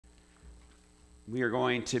We are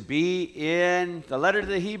going to be in the letter to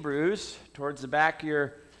the Hebrews, towards the back of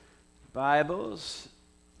your Bibles.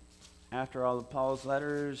 After all of Paul's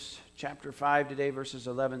letters, chapter 5 today, verses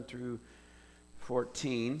 11 through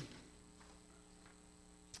 14.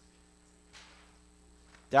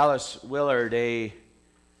 Dallas Willard, a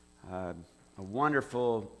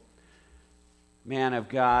wonderful man of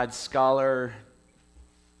God, scholar,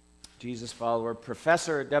 Jesus follower,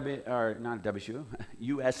 professor at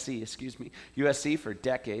USC for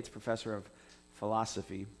decades, professor of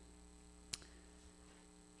philosophy.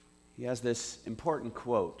 He has this important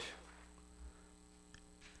quote. It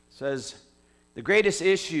says, "The greatest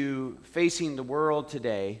issue facing the world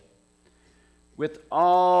today, with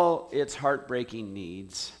all its heartbreaking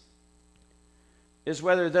needs, is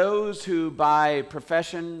whether those who by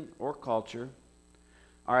profession or culture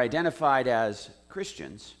are identified as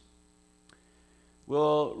Christians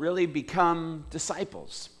will really become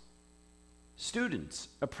disciples, students,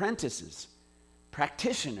 apprentices,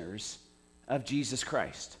 practitioners of Jesus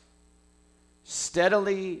Christ,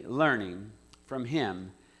 steadily learning from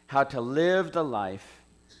him how to live the life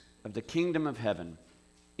of the kingdom of heaven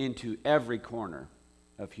into every corner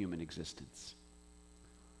of human existence."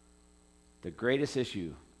 The greatest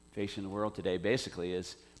issue facing the world today basically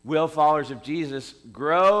is, will followers of Jesus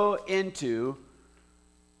grow into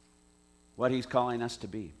what he's calling us to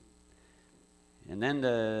be? And then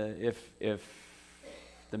if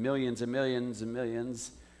the millions and millions and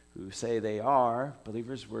millions who say they are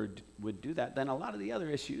believers would do that, then a lot of the other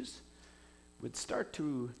issues would start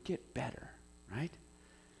to get better, right?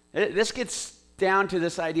 This gets down to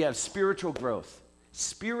this idea of spiritual growth.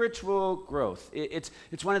 Spiritual growth.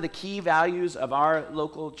 It's one of the key values of our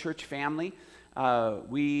local church family.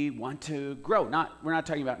 We want to grow. We're not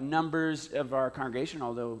talking about numbers of our congregation,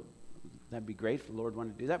 although that'd be great if the Lord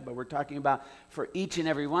wanted to do that. But we're talking about for each and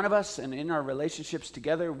every one of us and in our relationships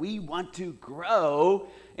together, we want to grow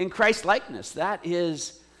in Christ likeness. That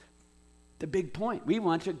is the big point. We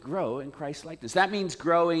want to grow in Christ likeness. That means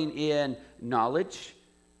growing in knowledge,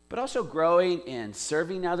 but also growing in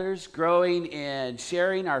serving others, growing in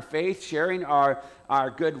sharing our faith, sharing our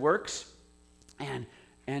good works. And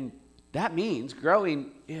that means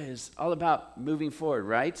growing is all about moving forward,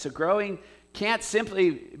 right? So growing can't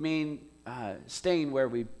simply mean staying where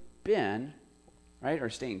we've been, right, or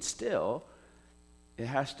staying still. It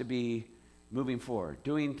has to be moving forward,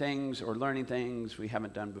 doing things or learning things we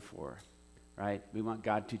haven't done before, right? We want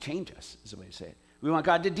God to change us, is the way to say it. We want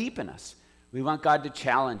God to deepen us. We want God to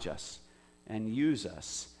challenge us and use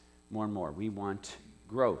us more and more. We want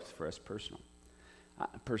growth for us personally.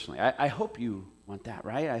 I hope you want that,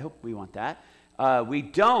 right? I hope we want that. What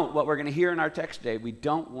we're going to hear in our text today, we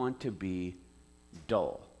don't want to be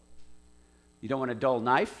dull. You don't want a dull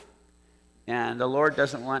knife, and the Lord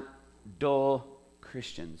doesn't want dull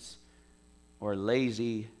Christians or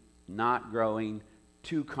lazy, not growing,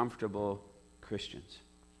 too comfortable Christians,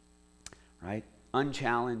 right?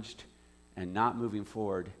 Unchallenged and not moving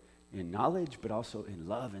forward in knowledge, but also in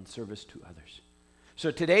love and service to others.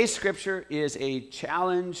 So today's scripture is a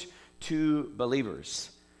challenge to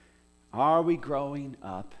believers. Are we growing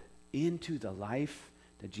up into the life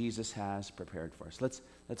that Jesus has prepared for us?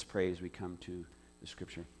 Let's pray as we come to the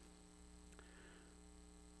scripture.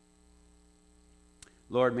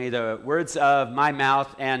 Lord, may the words of my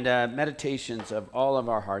mouth and meditations of all of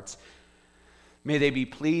our hearts, may they be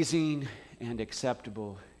pleasing and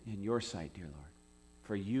acceptable in your sight, dear Lord.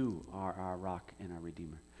 For you are our rock and our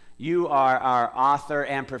redeemer. You are our author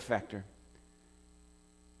and perfecter.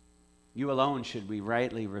 You alone should we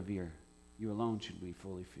rightly revere. You alone should we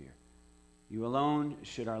fully fear. You alone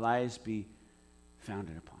should our lives be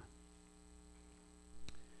founded upon.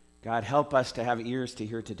 God, help us to have ears to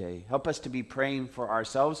hear today. Help us to be praying for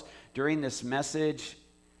ourselves during this message,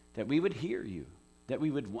 that we would hear you, that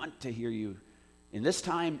we would want to hear you in this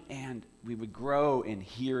time, and we would grow in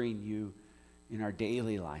hearing you in our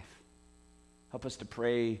daily life. Help us to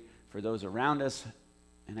pray for those around us,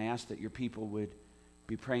 and I ask that your people would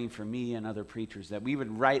be praying for me and other preachers, that we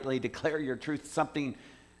would rightly declare your truth, something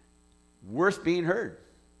worth being heard.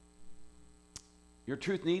 Your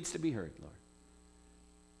truth needs to be heard, Lord.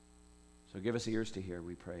 So give us ears to hear,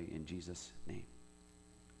 we pray in Jesus' name.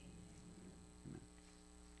 Amen.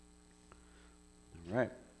 All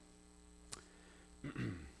right.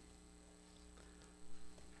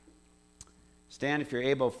 Stand if you're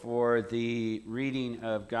able for the reading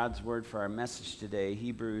of God's word for our message today,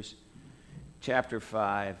 Hebrews chapter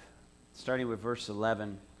 5, starting with verse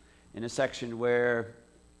 11, in a section where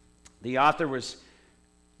the author was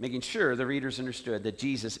making sure the readers understood that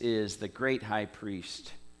Jesus is the great high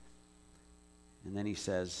priest. And then he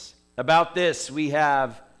says, About this we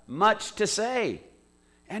have much to say,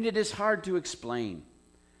 and it is hard to explain,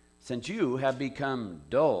 since you have become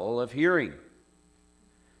dull of hearing.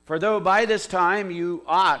 For though by this time you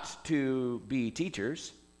ought to be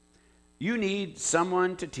teachers, you need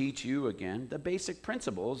someone to teach you again the basic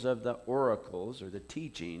principles of the oracles or the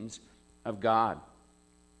teachings of God.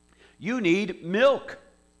 You need milk,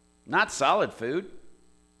 not solid food.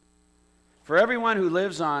 For everyone who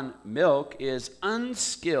lives on milk is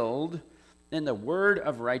unskilled in the word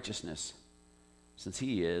of righteousness, since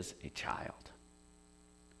he is a child.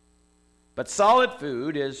 But solid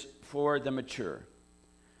food is for the mature,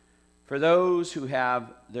 for those who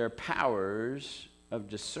have their powers of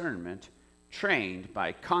discernment trained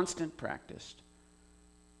by constant practice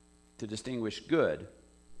to distinguish good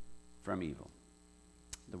from evil.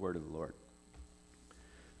 The word of the Lord.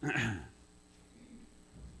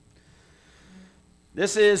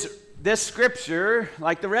 This scripture,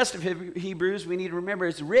 like the rest of Hebrews, we need to remember,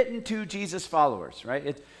 is written to Jesus' followers,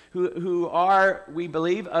 right? Who are, we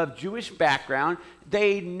believe, of Jewish background.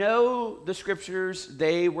 They know the scriptures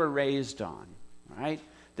they were raised on, right?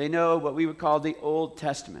 They know what we would call the Old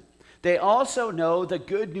Testament. They also know the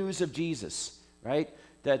good news of Jesus, right?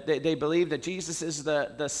 That they believe that Jesus is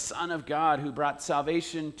the Son of God who brought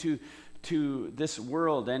salvation to this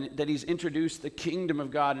world, and that he's introduced the kingdom of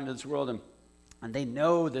God into this world. And they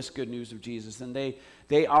know this good news of Jesus, and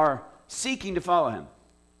they are seeking to follow him,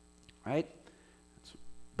 right?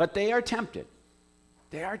 But they are tempted.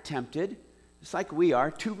 They are tempted, just like we are,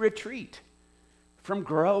 to retreat from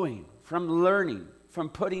growing, from learning, from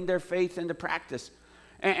putting their faith into practice,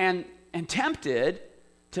 and tempted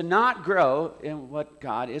to not grow in what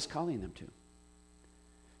God is calling them to.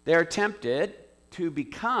 They are tempted to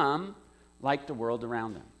become like the world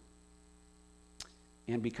around them,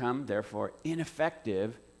 and become, therefore,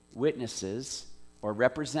 ineffective witnesses or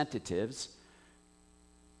representatives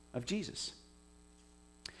of Jesus.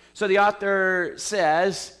 So the author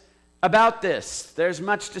says, about this, there's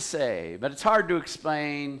much to say, but it's hard to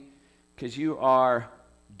explain because you are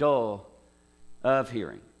dull of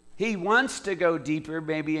hearing. He wants to go deeper,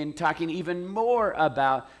 maybe in talking even more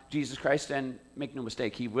about Jesus Christ, and make no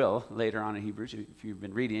mistake, he will later on in Hebrews. If you've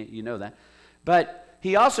been reading it, you know that. But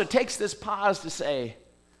he also takes this pause to say,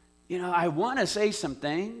 I want to say some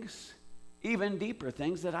things, even deeper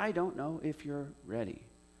things that I don't know if you're ready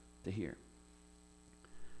to hear.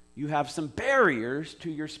 You have some barriers to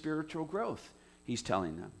your spiritual growth, he's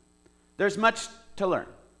telling them. There's much to learn.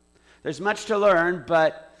 There's much to learn,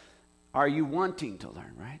 but are you wanting to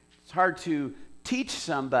learn, right? It's hard to teach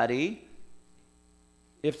somebody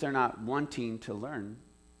if they're not wanting to learn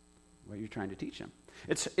what you're trying to teach them.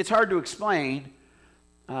 It's hard to explain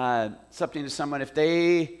something to someone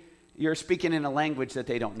if you're speaking in a language that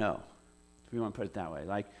they don't know, if we want to put it that way.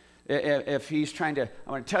 Like if he's trying to,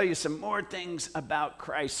 I want to tell you some more things about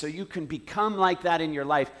Christ so you can become like that in your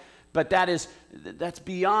life, but that's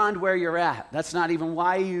beyond where you're at. That's not even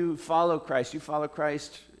why you follow Christ. You follow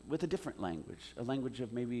Christ with a different language, a language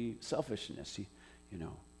of maybe selfishness,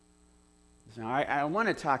 So I want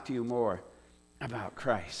to talk to you more about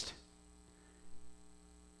Christ,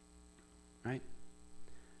 right?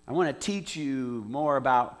 I want to teach you more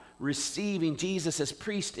about receiving Jesus as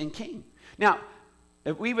priest and king. Now,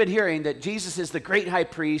 if we've been hearing that Jesus is the great high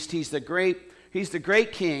priest, he's the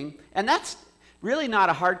great king, and that's really not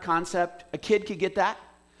a hard concept. A kid could get that.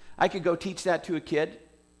 I could go teach that to a kid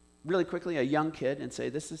really quickly, a young kid, and say,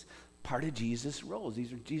 this is part of Jesus' roles.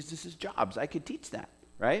 These are Jesus' jobs. I could teach that,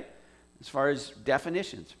 right? As far as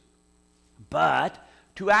definitions. But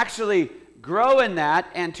to actually grow in that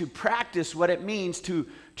and to practice what it means to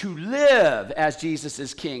live as Jesus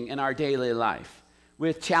is king in our daily life,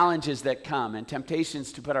 with challenges that come and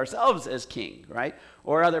temptations to put ourselves as king, right?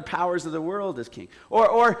 Or other powers of the world as king.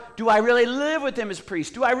 Or do I really live with him as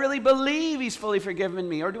priest? Do I really believe he's fully forgiven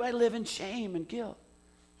me? Or do I live in shame and guilt,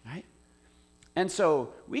 right? And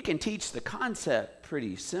so we can teach the concept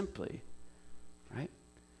pretty simply, right?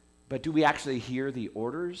 But do we actually hear the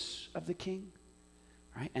orders of the king,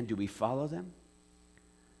 right? And do we follow them?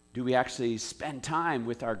 Do we actually spend time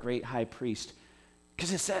with our great high priest?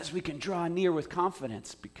 Because it says we can draw near with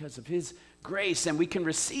confidence because of his grace, and we can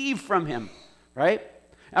receive from him, right?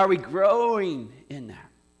 Are we growing in that?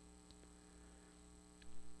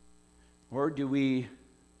 Or do we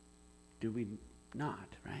not,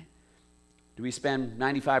 right? Do we spend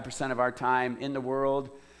 95% of our time in the world,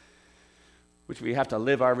 which we have to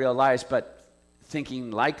live our real lives, but thinking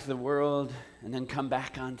like the world, and then come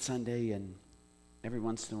back on Sunday and every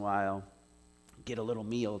once in a while get a little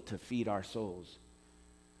meal to feed our souls,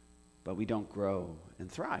 but we don't grow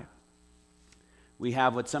and thrive? We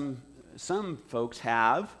have what some some folks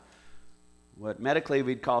have what medically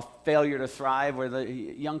we'd call failure to thrive, where the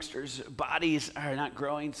youngsters' bodies are not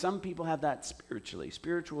growing. Some people have that spiritually,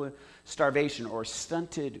 spiritual starvation or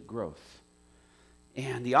stunted growth.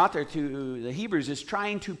 And the author to the Hebrews is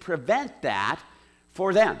trying to prevent that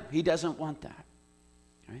for them. He doesn't want that,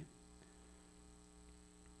 right?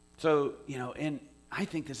 So, and I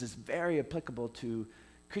think this is very applicable to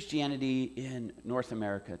Christianity in North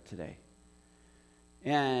America today.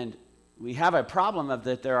 And we have a problem of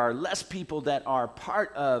that there are less people that are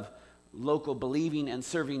part of local believing and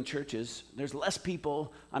serving churches. There's less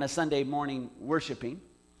people on a Sunday morning worshiping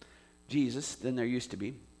Jesus than there used to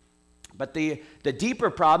be. But the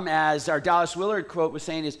deeper problem, as our Dallas Willard quote was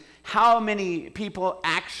saying, is how many people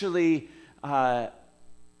actually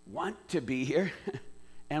want to be here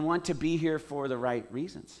and want to be here for the right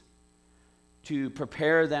reasons, to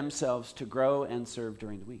prepare themselves to grow and serve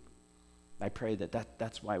during the week. I pray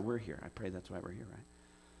that's why we're here. I pray that's why we're here, right?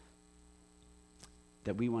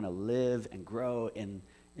 That we want to live and grow in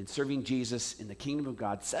serving Jesus in the kingdom of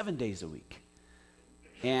God 7 days a week.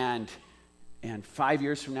 And 5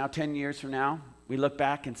 years from now, 10 years from now, we look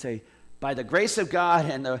back and say, by the grace of God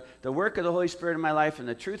and the work of the Holy Spirit in my life and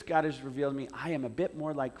the truth God has revealed to me, I am a bit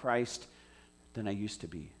more like Christ than I used to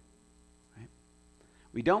be. Right?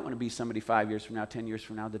 We don't want to be somebody 5 years from now, 10 years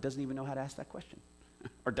from now that doesn't even know how to ask that question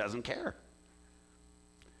or doesn't care.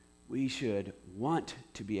 We should want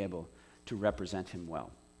to be able to represent him well.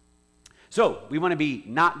 So we want to be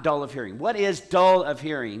not dull of hearing. What is dull of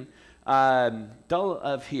hearing? Dull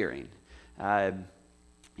of hearing. There's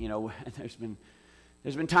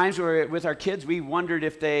been times where with our kids we wondered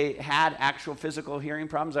if they had actual physical hearing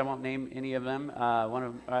problems. I won't name any of them.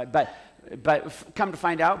 But come to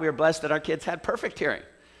find out, we were blessed that our kids had perfect hearing.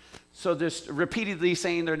 So just repeatedly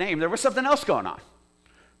saying their name, there was something else going on.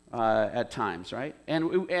 At times, right?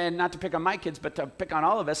 And not to pick on my kids, but to pick on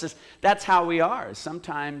all of us, that's how we are.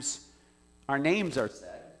 Sometimes our names are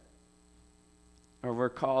said, or we're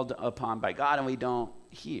called upon by God, and we don't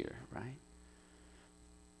hear, right?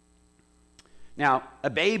 Now, a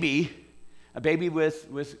baby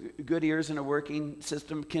with good ears and a working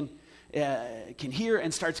system can hear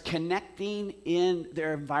and starts connecting in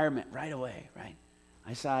their environment right away, right?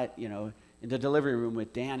 I saw it, in the delivery room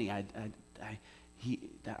with Danny.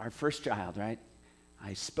 Our first child, right?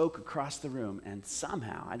 I spoke across the room, and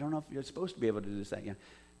somehow, I don't know if you're supposed to be able to do this that young,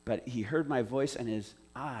 but he heard my voice, and his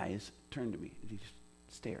eyes turned to me. He just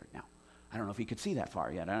stared. Now, I don't know if he could see that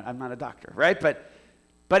far yet. I'm not a doctor, right?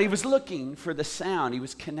 But he was looking for the sound. He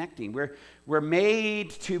was connecting. We're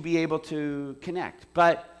made to be able to connect,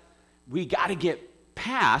 but we got to get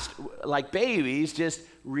past, like babies, just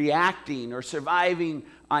reacting or surviving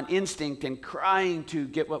on instinct and crying to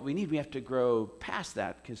get what we need. We have to grow past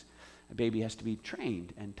that because a baby has to be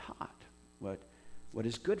trained and taught what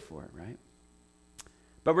is good for it, right?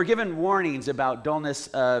 But we're given warnings about dullness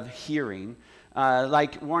of hearing,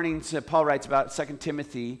 like warnings that Paul writes about 2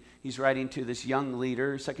 Timothy. He's writing to this young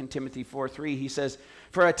leader, 2 Timothy 4:3. He says,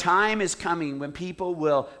 "For a time is coming when people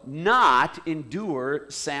will not endure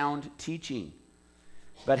sound teaching,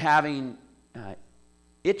 but having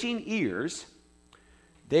itching ears,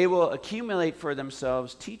 they will accumulate for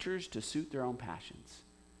themselves teachers to suit their own passions."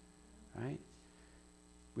 Right?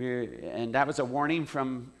 And that was a warning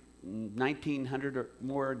from 1900 or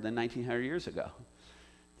more than 1900 years ago.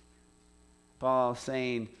 Paul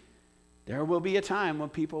saying there will be a time when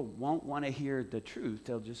people won't want to hear the truth.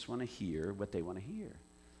 They'll just want to hear what they want to hear.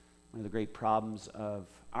 One of the great problems of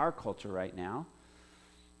our culture right now,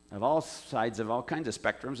 of all sides of all kinds of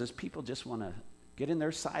spectrums, is people just want to get in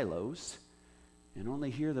their silos and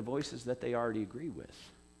only hear the voices that they already agree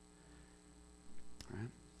with. Right?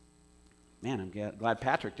 Man, I'm glad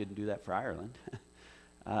Patrick didn't do that for Ireland.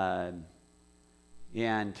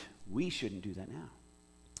 And we shouldn't do that now.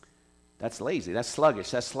 That's lazy, that's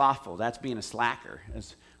sluggish, that's slothful, that's being a slacker,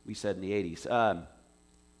 as we said in the 80s.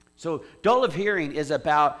 So dull of hearing is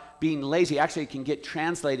about being lazy. Actually, it can get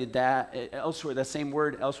translated that elsewhere. The same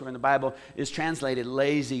word elsewhere in the Bible is translated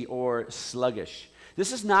lazy or sluggish.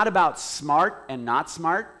 This is not about smart and not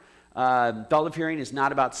smart. Dull of hearing is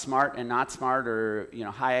not about smart and not smart, or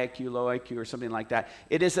high IQ, low IQ, or something like that.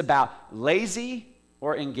 It is about lazy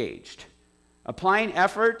or engaged, applying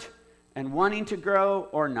effort and wanting to grow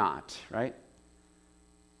or not, right?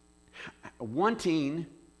 Wanting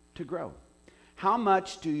to grow. How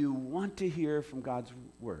much do you want to hear from God's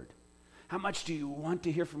word? How much do you want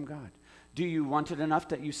to hear from God? Do you want it enough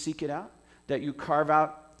that you seek it out? That you carve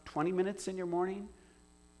out 20 minutes in your morning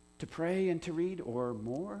to pray and to read, or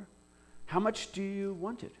more? How much do you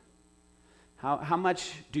want it? How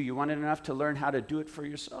much do you want it enough to learn how to do it for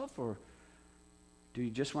yourself, or do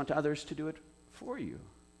you just want others to do it for you?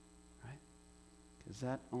 Right? Because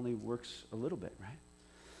that only works a little bit, right?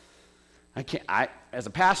 As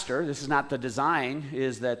a pastor, this is not the design,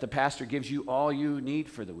 is that the pastor gives you all you need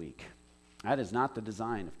for the week. That is not the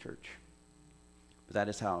design of church. But that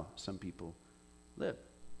is how some people live.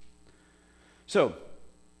 So,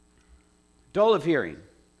 dull of hearing.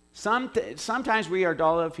 Sometimes we are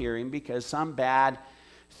dull of hearing because some bad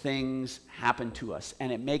things happen to us,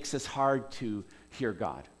 and it makes us hard to hear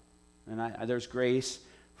God. And there's grace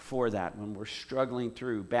for that when we're struggling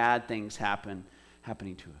through bad things happening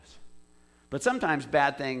to us. But sometimes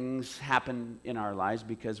bad things happen in our lives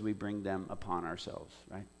because we bring them upon ourselves,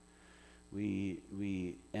 right?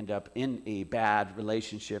 We end up in a bad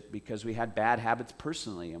relationship because we had bad habits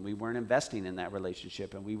personally, and we weren't investing in that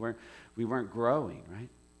relationship, and we weren't growing, right?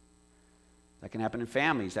 That can happen in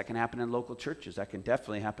families. That can happen in local churches. That can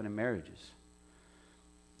definitely happen in marriages.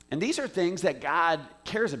 And these are things that God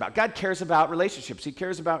cares about. God cares about relationships. He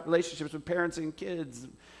cares about relationships with parents and kids,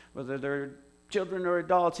 whether they're children or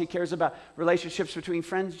adults. He cares about relationships between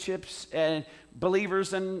friendships and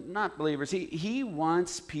believers and not believers. He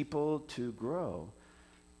wants people to grow.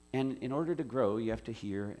 And in order to grow, you have to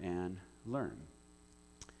hear and learn.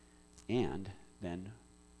 And then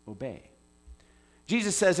obey.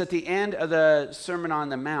 Jesus says at the end of the Sermon on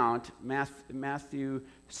the Mount, Matthew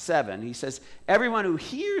 7, he says, "Everyone who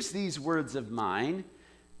hears these words of mine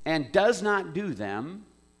and does not do them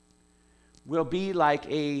will be like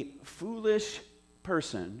a foolish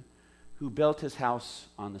person who built his house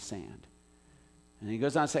on the sand." And he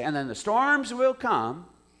goes on to say, "And then the storms will come,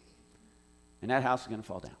 and that house is going to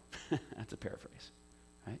fall down." That's a paraphrase,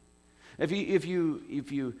 right? If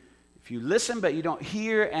you listen but you don't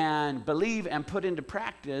hear and believe and put into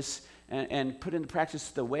practice and put into practice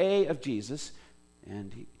the way of Jesus,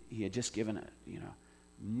 and he had just given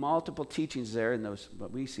multiple teachings there in those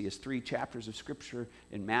what we see as 3 chapters of Scripture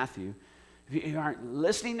in Matthew. If you aren't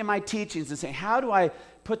listening to my teachings and saying, how do I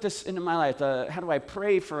put this into my life? How do I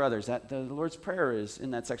pray for others? That the Lord's Prayer is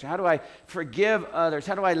in that section. How do I forgive others?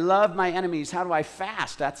 How do I love my enemies? How do I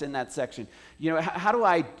fast? That's in that section. How do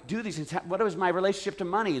I do these things? What is my relationship to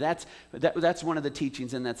money? That's one of the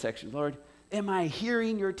teachings in that section. Lord, am I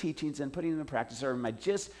hearing your teachings and putting them in practice, or am I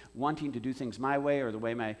just wanting to do things my way or the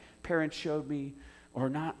way my parents showed me, or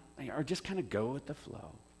not, or just kind of go with the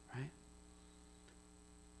flow?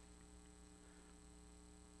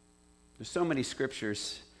 There's so many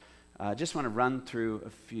scriptures. I just want to run through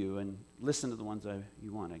a few and listen to the ones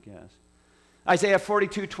you want, I guess. Isaiah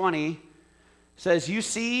 42:20 says, "You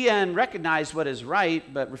see and recognize what is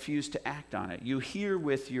right, but refuse to act on it. You hear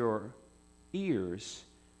with your ears,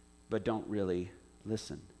 but don't really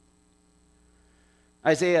listen."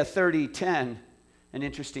 Isaiah 30:10, an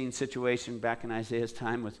interesting situation back in Isaiah's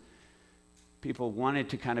time with people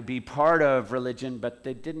wanted to kind of be part of religion, but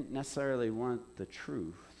they didn't necessarily want the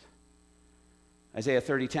truth. Isaiah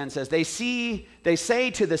 30:10 says, they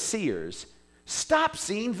say to the seers, "Stop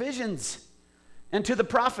seeing visions." And to the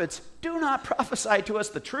prophets, "Do not prophesy to us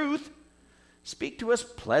the truth. Speak to us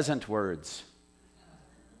pleasant words.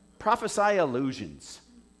 Prophesy illusions."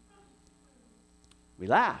 We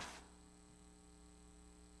laugh.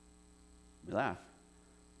 But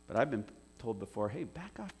I've been told before, hey,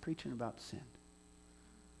 back off preaching about sin.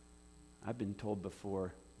 I've been told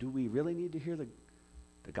before, do we really need to hear the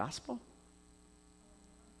gospel?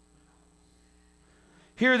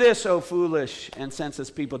 "Hear this, O foolish and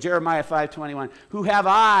senseless people." Jeremiah 5:21. "Who have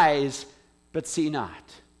eyes, but see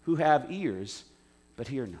not. Who have ears, but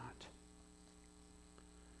hear not."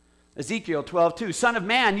 Ezekiel 12:2. "Son of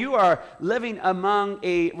man, you are living among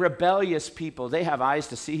a rebellious people. They have eyes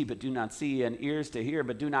to see, but do not see, and ears to hear,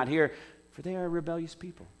 but do not hear, for they are a rebellious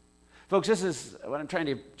people." Folks, this is what I'm trying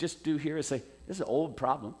to just do here is say, this is an old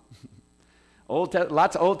problem.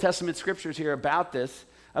 Lots of Old Testament scriptures here about this,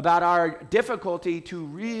 about our difficulty to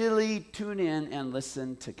really tune in and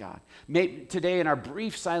listen to God. Today in our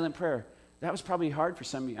brief silent prayer, that was probably hard for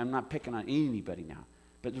some of you. I'm not picking on anybody now.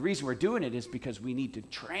 But the reason we're doing it is because we need to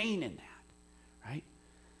train in that, right?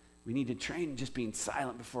 We need to train in just being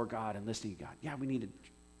silent before God and listening to God. Yeah, we need to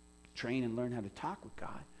train and learn how to talk with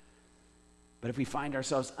God. But if we find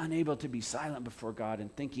ourselves unable to be silent before God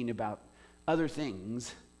and thinking about other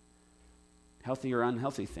things, healthy or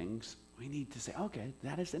unhealthy things, we need to say, okay,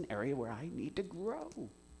 that is an area where I need to grow,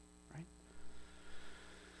 right?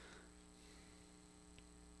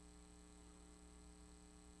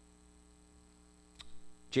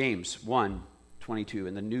 James 1:22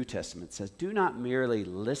 in the New Testament says, "Do not merely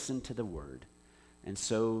listen to the word and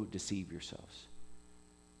so deceive yourselves.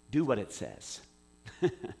 do what it says.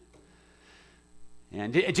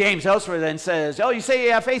 And James elsewhere then says, oh, you say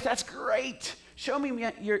you have faith, that's great. Show me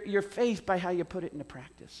your faith by how you put it into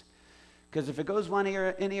practice. Because if it goes one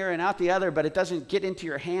ear in ear and out the other, but it doesn't get into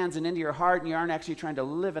your hands and into your heart, and you aren't actually trying to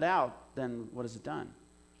live it out, then what has it done?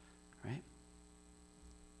 Right?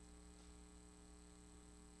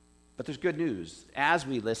 But there's good news. As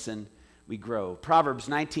we listen, we grow. Proverbs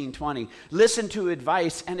 19:20, listen to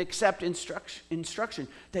advice and accept instruction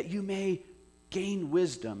that you may gain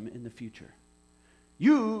wisdom in the future.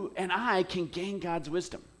 You and I can gain God's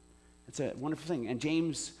wisdom. It's a wonderful thing. And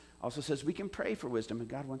James also says we can pray for wisdom, and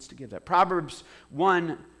God wants to give that. Proverbs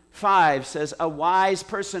 1:5 says, a wise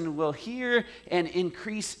person will hear and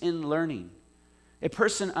increase in learning. A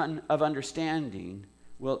person of understanding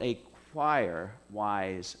will acquire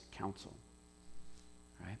wise counsel.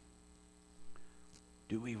 Right?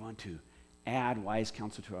 Do we want to add wise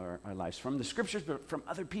counsel to our lives? From the scriptures, but from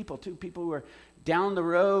other people too. People who are down the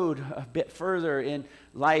road a bit further in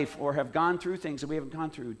life or have gone through things that we haven't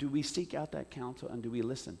gone through. Do we seek out that counsel and do we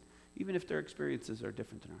listen? Even if their experiences are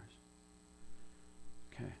different than ours.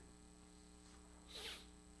 Okay.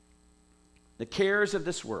 The cares of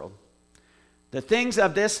this world, the things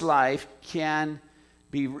of this life can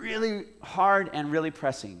be really hard and really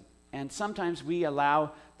pressing. And sometimes we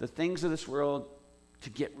allow the things of this world to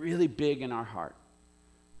get really big in our heart.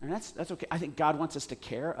 And that's okay. I think God wants us to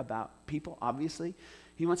care about people, obviously.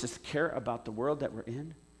 He wants us to care about the world that we're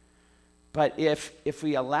in. But if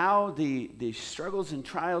we allow the struggles and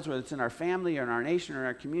trials, whether it's in our family or in our nation or in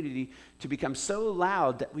our community, to become so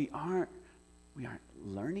loud that we aren't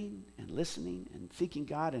learning and listening and seeking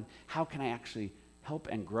God and how can I actually help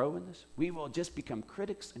and grow in this, we will just become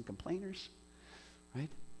critics and complainers, right?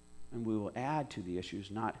 And we will add to the issues,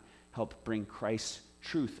 not help bring Christ's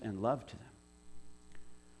truth and love to them.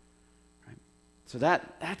 Right? So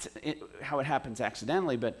that's how it happens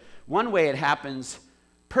accidentally. But one way it happens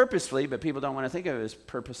purposefully, but people don't want to think of it as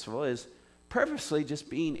purposeful, is purposely just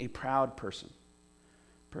being a proud person.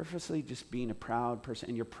 Purposely just being a proud person.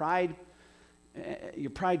 And your pride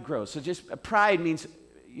grows. So just pride means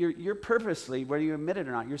you're purposely, whether you admit it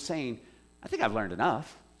or not, you're saying, I think I've learned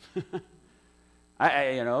enough.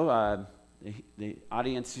 The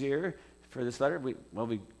audience here for this letter,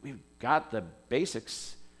 we've got the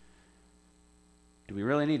basics. Do we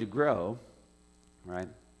really need to grow? Right?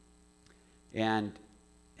 And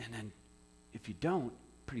then if you don't,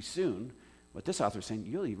 pretty soon, what this author is saying,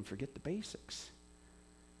 you'll even forget the basics.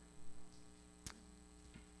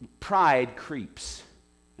 Pride creeps,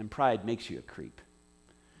 and pride makes you a creep.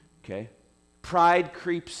 Okay? Pride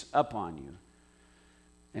creeps up on you,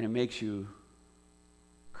 and it makes you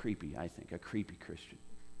creepy, I think, a creepy Christian.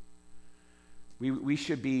 We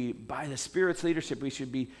should be, by the Spirit's leadership, we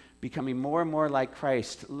should be becoming more and more like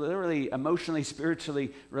Christ. Literally, emotionally,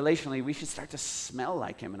 spiritually, relationally, we should start to smell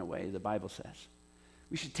like him in a way, the Bible says.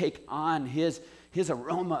 We should take on his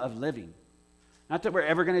aroma of living. Not that we're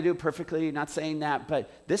ever going to do it perfectly, not saying that, but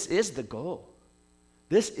this is the goal.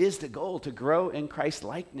 This is the goal, to grow in Christ's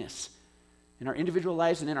likeness in our individual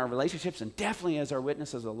lives and in our relationships, and definitely as our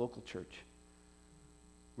witness as a local church.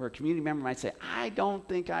 Where a community member might say, I don't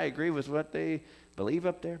think I agree with what they believe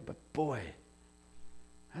up there, but boy,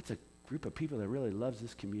 that's a group of people that really loves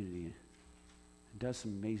this community and does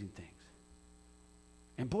some amazing things.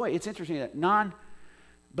 And boy, it's interesting that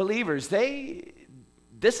non-believers,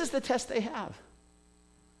 this is the test they have.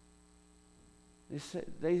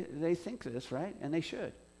 They think this, right? And they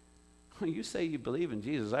should. Well, you say you believe in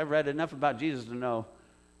Jesus. I've read enough about Jesus to know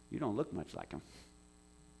you don't look much like him.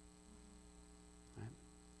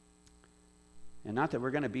 And not that we're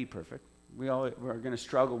going to be perfect. We're going to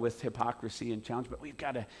struggle with hypocrisy and challenge, but we've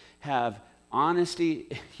got to have honesty,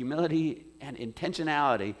 humility, and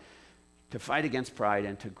intentionality to fight against pride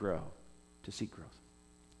and to grow, to seek growth.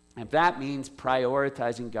 And that means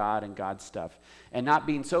prioritizing God and God's stuff and not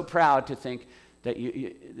being so proud to think that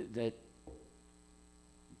you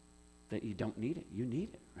don't need it. You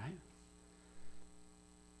need it, right?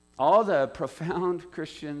 All the profound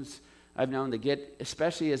Christians I've known to get,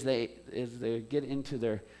 especially as they get into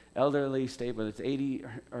their elderly state, whether it's 80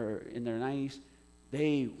 or in their 90s,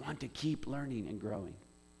 they want to keep learning and growing,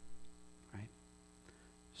 right?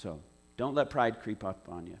 So don't let pride creep up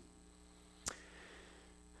on you.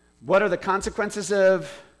 What are the consequences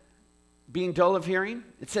of being dull of hearing?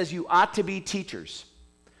 It says you ought to be teachers.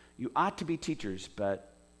 You ought to be teachers,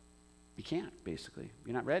 but you can't, basically.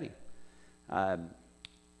 You're not ready.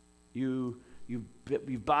 You've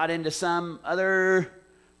bought into some other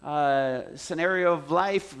scenario of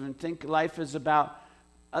life and think life is about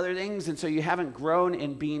other things, and so you haven't grown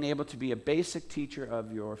in being able to be a basic teacher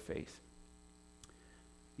of your faith.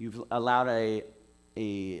 You've allowed a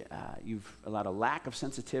lack of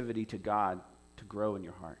sensitivity to God to grow in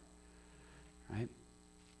your heart, right?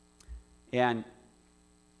 And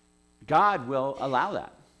God will allow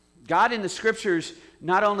that. God in the scriptures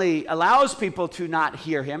not only allows people to not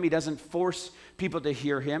hear him, he doesn't force people to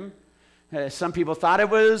hear him. Some people thought it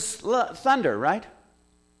was thunder, right?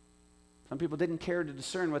 Some people didn't care to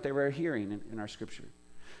discern what they were hearing in our scripture.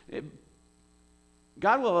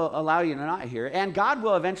 God will allow you to not hear, and God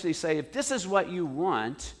will eventually say, if this is what you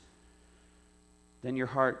want, then your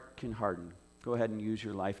heart can harden. Go ahead and use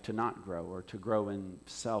your life to not grow or to grow in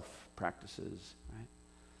self-practices, right?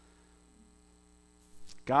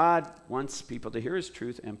 God wants people to hear his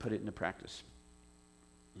truth and put it into practice.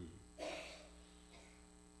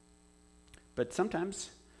 But sometimes,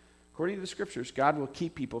 according to the scriptures, God will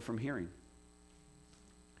keep people from hearing.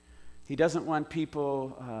 He doesn't want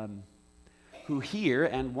people who hear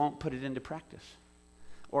and won't put it into practice,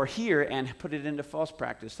 or hear and put it into false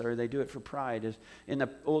practice, or they do it for pride. As in the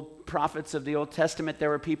old prophets of the Old Testament, there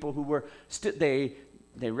were people who were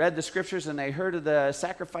they read the scriptures and they heard of the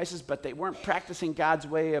sacrifices, but they weren't practicing God's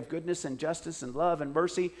way of goodness and justice and love and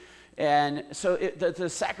mercy. And so the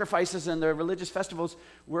sacrifices and the religious festivals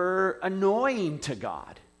were annoying to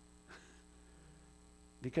God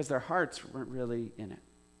because their hearts weren't really in it.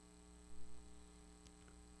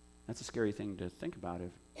 That's a scary thing to think about.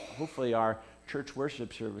 Hopefully our church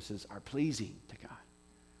worship services are pleasing to God,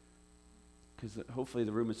 because hopefully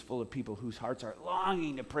the room is full of people whose hearts are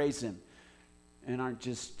longing to praise him and aren't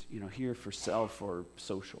just here for self or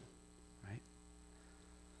social, right?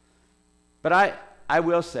 But I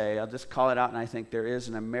will say, I'll just call it out, and I think there is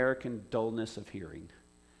an American dullness of hearing.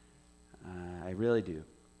 I really do.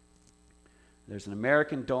 There's an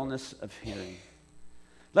American dullness of hearing.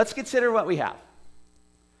 Let's consider what we have.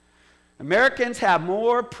 Americans have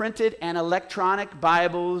more printed and electronic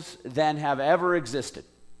Bibles than have ever existed.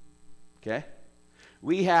 Okay?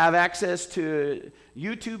 We have access to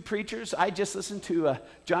YouTube preachers. I just listened to a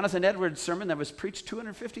Jonathan Edwards sermon that was preached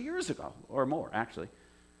 250 years ago, or more, actually.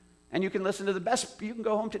 And you can listen to you can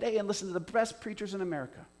go home today and listen to the best preachers in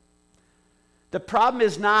America. The problem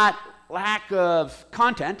is not lack of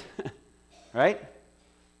content, right?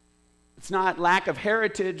 It's not lack of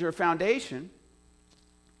heritage or foundation.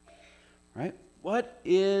 Right? What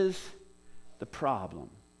is the problem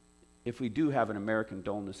if we do have an American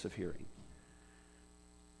dullness of hearing?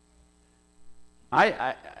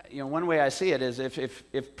 One way I see it is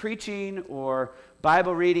if preaching or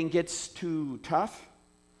Bible reading gets too tough,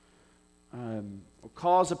 or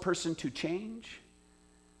calls a person to change,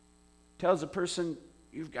 tells a person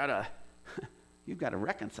you've got to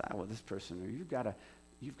reconcile with this person, or you've got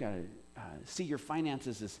to see your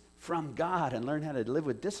finances as from God and learn how to live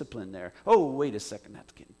with discipline there. Oh, wait a second,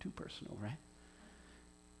 that's getting too personal, right?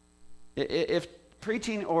 If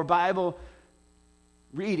preaching or Bible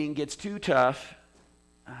reading gets too tough,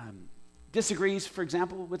 disagrees, for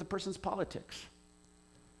example, with a person's politics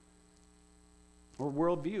or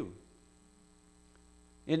worldview.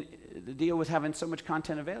 And the deal with having so much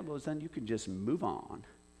content available is then you can just move on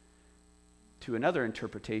to another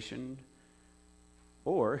interpretation.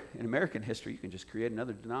 Or, in American history, you can just create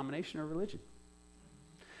another denomination or religion.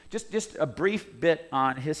 Just a brief bit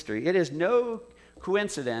on history. It is no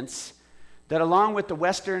coincidence that along with the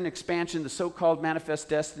Western expansion, the so-called manifest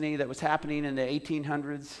destiny that was happening in the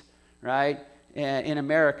 1800s, right, in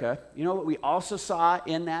America, you know what we also saw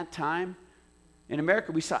in that time? In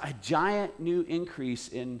America, we saw a giant new increase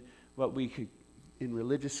in what in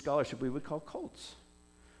religious scholarship, we would call cults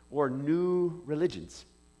or new religions.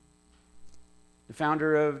 The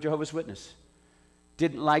founder of Jehovah's Witness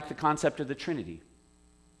didn't like the concept of the Trinity.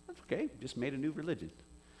 That's okay, just made a new religion.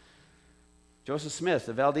 Joseph Smith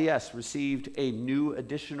of LDS received a new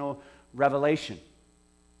additional revelation.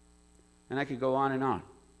 And I could go on and on.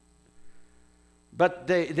 But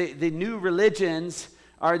the new religions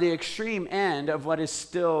are the extreme end of what is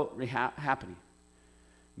still happening.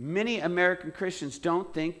 Many American Christians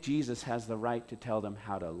don't think Jesus has the right to tell them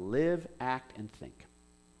how to live, act, and think.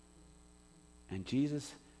 And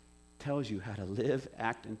Jesus tells you how to live,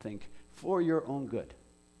 act, and think for your own good.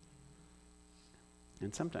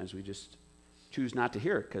 And sometimes we just choose not to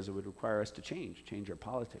hear it because it would require us to change our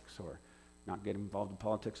politics, or not get involved in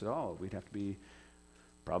politics at all. We'd have to be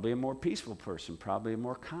probably a more peaceful person, probably a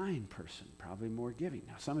more kind person, probably more giving.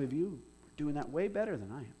 Now, some of you are doing that way better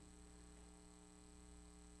than I am.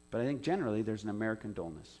 But I think generally there's an American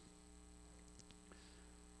dullness.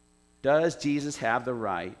 Does Jesus have the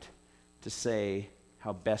right to say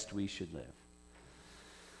how best we should live?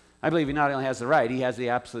 I believe he not only has the right, he has the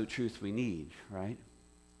absolute truth we need, right?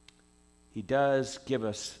 He does give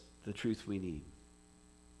us the truth we need.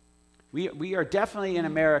 We are definitely in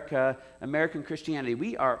America, American Christianity,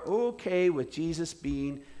 we are okay with Jesus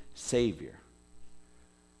being Savior.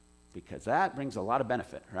 Because that brings a lot of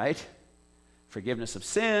benefit, right? Forgiveness of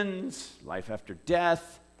sins, life after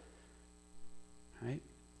death, right?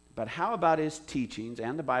 But how about his teachings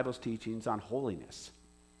and the Bible's teachings on holiness?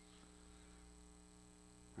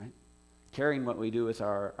 Right? Caring what we do with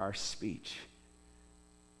our speech,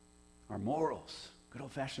 our morals, good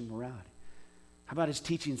old-fashioned morality. How about his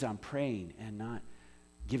teachings on praying and not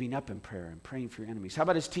giving up in prayer and praying for your enemies? How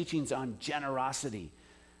about his teachings on generosity?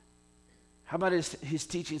 How about his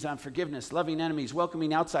teachings on forgiveness, loving enemies,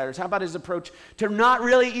 welcoming outsiders? How about his approach to not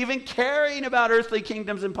really even caring about earthly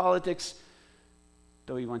kingdoms and politics?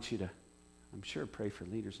 Though he wants you to, I'm sure, pray for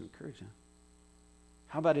leaders and encourage them.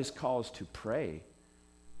 How about his calls to pray,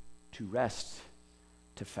 to rest,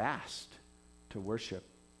 to fast, to worship,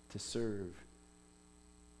 to serve,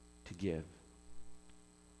 to give?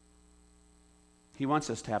 He wants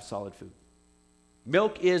us to have solid food.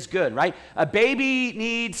 Milk is good, right? A baby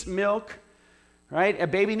needs milk. Right? A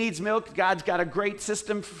baby needs milk. God's got a great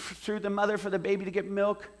system through the mother for the baby to get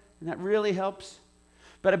milk, and that really helps.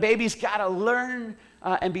 But a baby's got to learn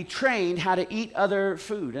and be trained how to eat other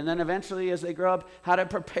food, and then eventually, as they grow up, how to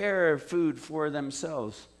prepare food for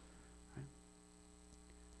themselves. Right?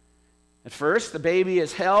 At first, the baby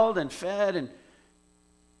is held and fed,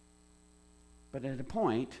 but at a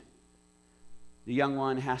point, the young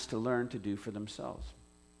one has to learn to do for themselves.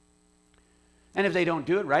 And if they don't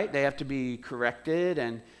do it right, they have to be corrected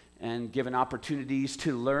and given opportunities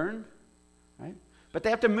to learn, right? But they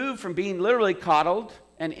have to move from being literally coddled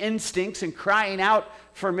and instincts and crying out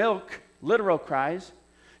for milk, literal cries,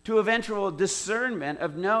 to eventual discernment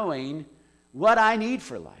of knowing what I need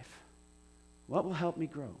for life, what will help me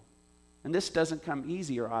grow. And this doesn't come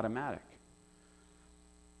easy or automatic.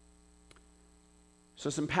 So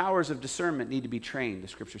some powers of discernment need to be trained, the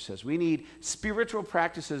scripture says. We need spiritual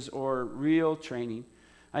practices or real training.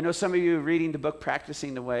 I know some of you are reading the book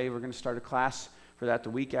Practicing the Way. We're going to start a class for that the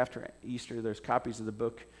week after Easter. There's copies of the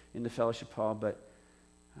book in the fellowship hall. But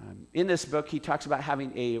in this book, he talks about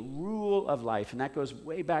having a rule of life. And that goes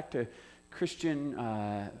way back to Christian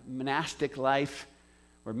monastic life,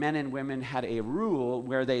 where men and women had a rule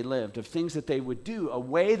where they lived, of things that they would do, a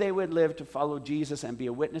way they would live to follow Jesus and be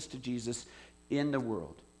a witness to Jesus in the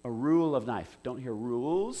world. A rule of life. Don't hear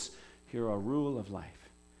rules, hear a rule of life.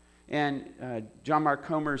 And John Mark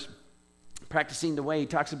Comer's Practicing the Way, he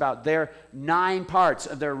talks about their 9 parts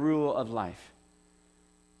of their rule of life.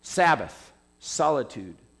 Sabbath,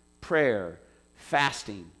 solitude, prayer,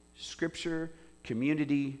 fasting, scripture,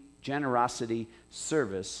 community, generosity,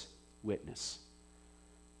 service, witness.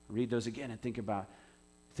 Read those again and think about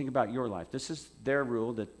your life. This is their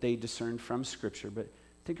rule that they discerned from scripture, but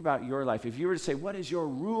think about your life. If you were to say, what is your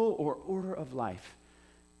rule or order of life?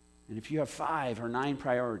 And if you have 5 or 9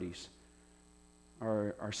 priorities,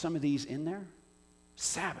 are some of these in there?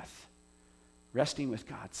 Sabbath, resting with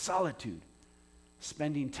God. Solitude,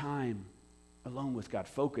 spending time alone with God,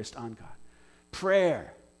 focused on God.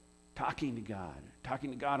 Prayer, talking to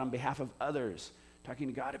God on behalf of others, talking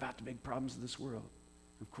to God about the big problems of this world.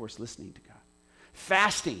 Of course, listening to God.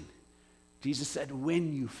 Fasting, Jesus said,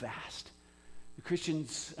 when you fast. The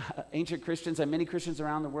Christians, ancient Christians and many Christians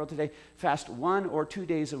around the world today fast 1 or 2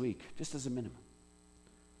 days a week, just as a minimum.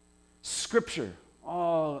 Scripture,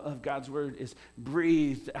 all of God's word is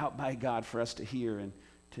breathed out by God for us to hear and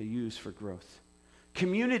to use for growth.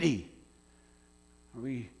 Community, are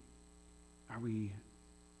we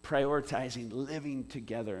prioritizing living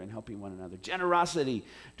together and helping one another? Generosity,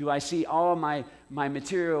 do I see all my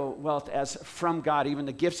material wealth as from God, even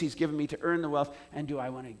the gifts he's given me to earn the wealth, and do I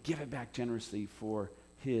want to give it back generously for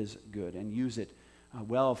his good and use it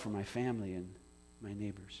well for my family and my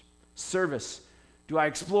neighbors? Service, do I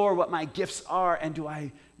explore what my gifts are, and do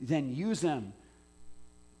I then use them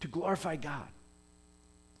to glorify God?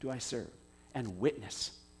 Do I serve? And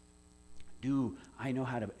witness, do I know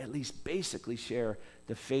how to at least basically share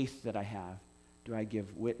the faith that I have? Do I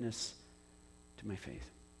give witness to my faith?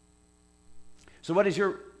 So what is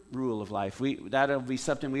your rule of life? That'll be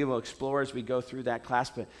something we will explore as we go through that class.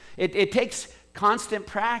 But it takes constant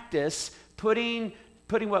practice putting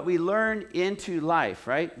what we learn into life,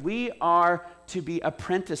 right? We are to be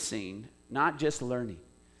apprenticing, not just learning.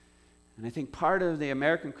 And I think part of the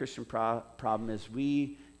American Christian problem is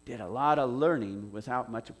we did a lot of learning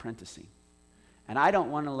without much apprenticing. And I don't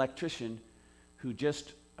want an electrician who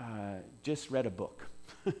just read a book,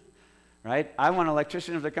 right? I want an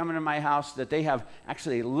electrician, if they're coming to my house, that they have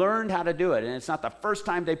actually learned how to do it, and it's not the first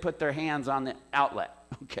time they put their hands on the outlet,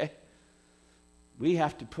 okay? We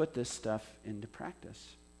have to put this stuff into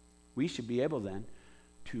practice. We should be able then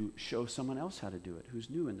to show someone else how to do it who's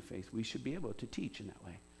new in the faith. We should be able to teach in that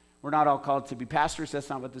way. We're not all called to be pastors. That's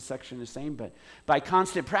not what this section is saying. But by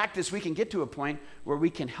constant practice, we can get to a point where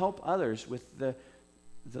we can help others with the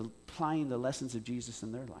applying the lessons of Jesus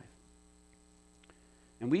in their life.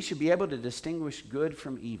 And we should be able to distinguish good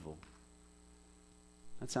from evil.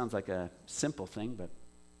 That sounds like a simple thing, but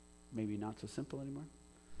maybe not so simple anymore.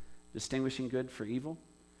 Distinguishing good for evil.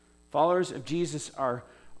 Followers of Jesus are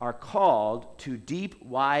called to deep,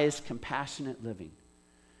 wise, compassionate living,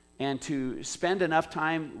 and to spend enough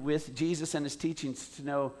time with Jesus and his teachings to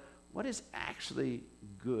know what is actually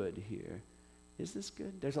good here. Is this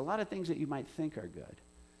good? There's a lot of things that you might think are good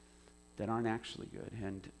that aren't actually good.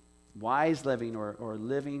 And wise living, or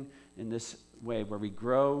living in this way where we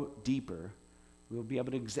grow deeper, we'll be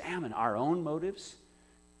able to examine our own motives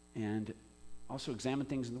and also examine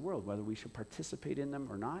things in the world, whether we should participate in them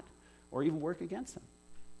or not, or even work against them.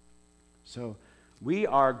 So we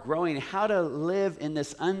are growing how to live in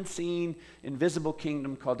this unseen, invisible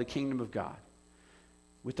kingdom called the kingdom of God.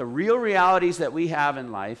 With the real realities that we have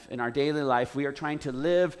in life, in our daily life, we are trying to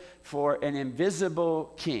live for an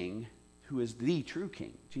invisible king who is the true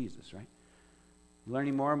king, Jesus, right?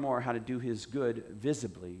 Learning more and more how to do his good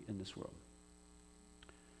visibly in this world.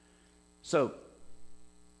 So,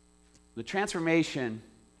 the transformation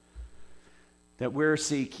that we're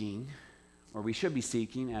seeking, or we should be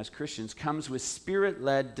seeking as Christians, comes with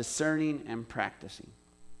spirit-led discerning and practicing,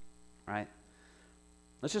 right?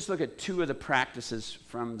 Let's just look at two of the practices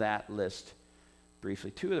from that list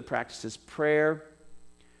briefly. Two of the practices: prayer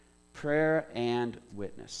and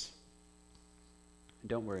witness. And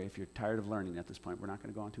don't worry, if you're tired of learning at this point, we're not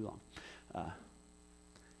going to go on too long.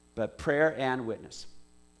 But prayer and witness.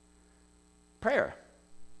 Prayer.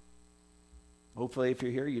 Hopefully, if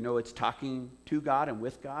you're here, you know it's talking to God and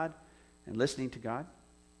with God and listening to God,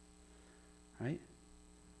 right?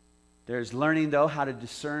 There's learning, though, how to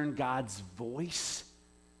discern God's voice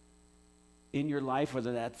in your life,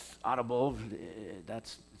 whether that's audible.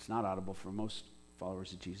 It's not audible for most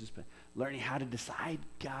followers of Jesus, but learning how to decide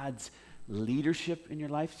God's leadership in your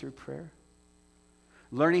life through prayer.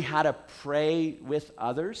 Learning how to pray with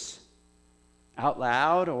others out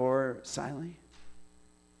loud or silently,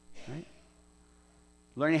 right?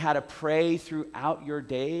 Learning how to pray throughout your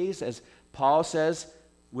days, as Paul says,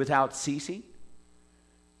 without ceasing.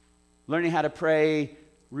 Learning how to pray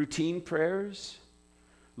routine prayers.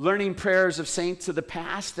 Learning prayers of saints of the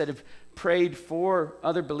past that have prayed for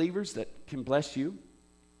other believers that can bless you.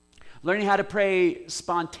 Learning how to pray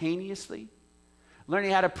spontaneously.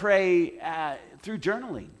 Learning how to pray through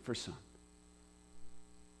journaling for some.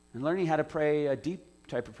 And learning how to pray a deep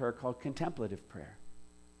type of prayer called contemplative prayer,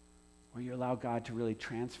 where you allow God to really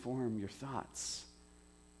transform your thoughts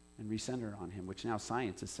and recenter on him, which now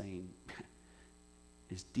science is saying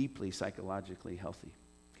is deeply psychologically healthy.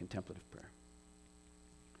 Contemplative prayer.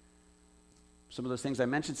 Some of those things I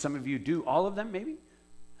mentioned, some of you do all of them maybe,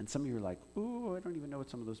 and some of you are like, ooh, I don't even know what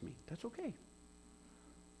some of those mean. That's okay.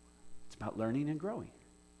 It's about learning and growing.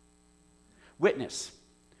 Witness.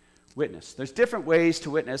 There's different ways to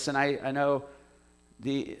witness, and I know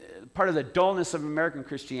the part of the dullness of American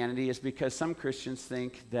Christianity is because some Christians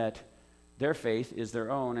think that their faith is their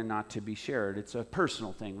own and not to be shared. It's a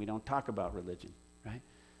personal thing. We don't talk about religion, right?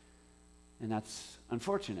 And that's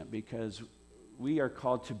unfortunate, because we are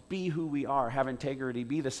called to be who we are, have integrity,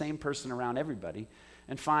 be the same person around everybody,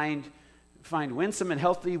 and find winsome and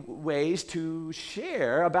healthy ways to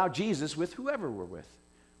share about Jesus with whoever we're with.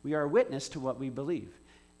 We are a witness to what we believe.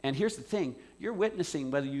 And here's the thing, you're witnessing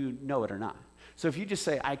whether you know it or not. So if you just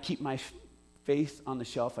say, I keep my faith on the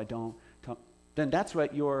shelf, I don't, then that's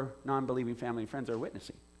what your non-believing family and friends are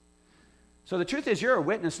witnessing. So the truth is, you're a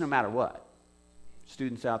witness no matter what.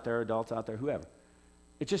 Students out there, adults out there, whoever.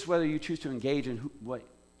 It's just whether you choose to engage in what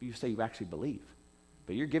you say you actually believe.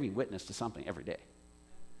 But you're giving witness to something every day.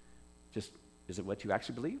 Just, is it what you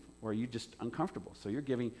actually believe, or are you just uncomfortable? So you're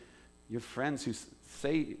giving your friends who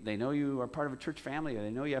say they know you are part of a church family, or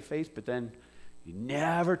they know you have faith, but then you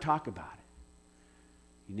never talk about it.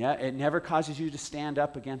 It never causes you to stand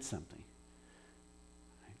up against something.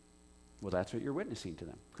 Right? Well, that's what you're witnessing to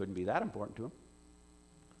them. Couldn't be that important to them.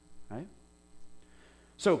 Right?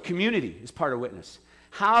 So community is part of witness.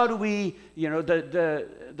 How do we,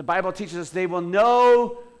 the Bible teaches us they will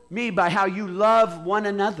know me by how you love one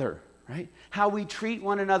another, right? How we treat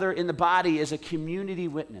one another in the body is a community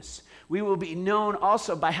witness. We will be known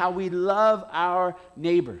also by how we love our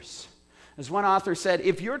neighbors. As one author said,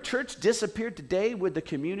 if your church disappeared today, would the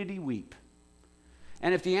community weep?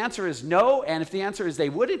 And if the answer is no, and if the answer is they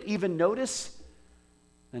wouldn't even notice,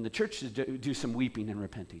 then the church should do some weeping and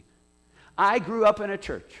repenting. I grew up in a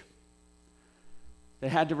church that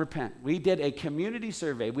had to repent. We did a community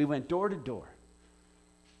survey. We went door to door,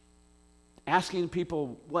 asking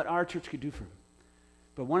people what our church could do for them.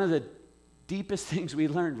 But one of the deepest things we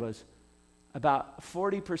learned was about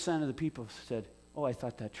 40% of the people said, oh, I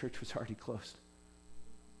thought that church was already closed.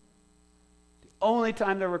 The only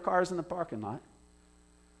time there were cars in the parking lot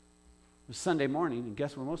was Sunday morning, and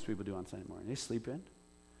guess what most people do on Sunday morning? They sleep in,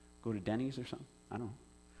 go to Denny's or something. I don't know.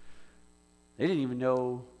 They didn't even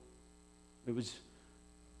know there was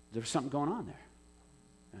something going on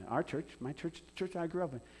there. Our church, my church, the church I grew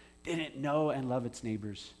up in, didn't know and love its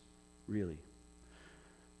neighbors really.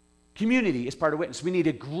 Community is part of witness. We need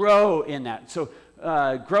to grow in that. So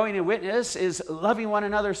growing in witness is loving one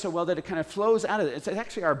another so well that it kind of flows out of it. It's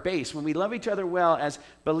actually our base. When we love each other well as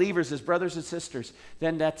believers, as brothers and sisters,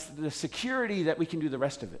 then that's the security that we can do the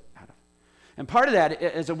rest of it out of. And part of that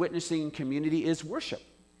as a witnessing community is worship.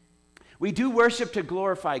 We do worship to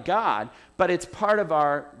glorify God, but it's part of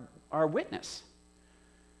our witness.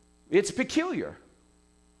 It's peculiar.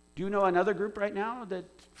 Do you know another group right now that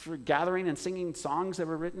for gathering and singing songs that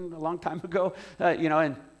were written a long time ago,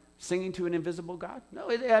 and singing to an invisible God? No,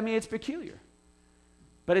 it's peculiar.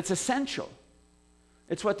 But it's essential.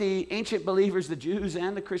 It's what the ancient believers, the Jews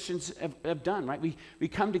and the Christians have done, right? We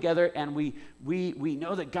come together and we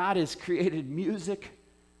know that God has created music,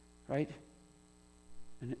 right?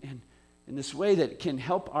 And in this way that can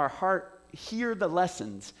help our heart hear the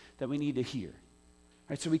lessons that we need to hear.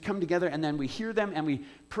 Right, so we come together and then we hear them and we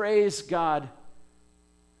praise God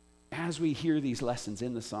as we hear these lessons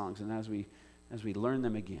in the songs and as we learn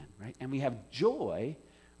them again, right? And we have joy,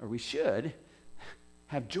 or we should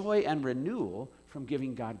have joy and renewal from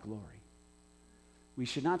giving God glory. We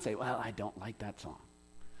should not say, well, I don't like that song.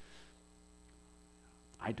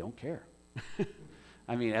 I don't care.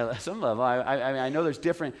 I mean, at some level, I know there's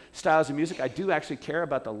different styles of music. I do actually care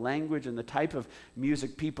about the language and the type of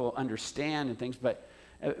music people understand and things, but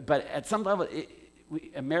at some level,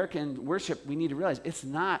 American worship, we need to realize it's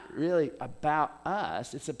not really about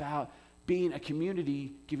us. It's about being a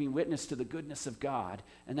community giving witness to the goodness of God,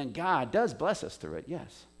 and then God does bless us through it,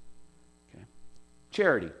 yes. Okay.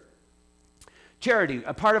 Charity,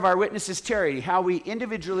 a part of our witness is charity, how we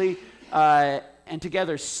individually and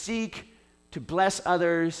together seek to bless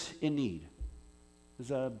others in need.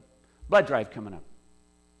 There's a blood drive coming up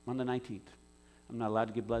on the 19th. I'm not allowed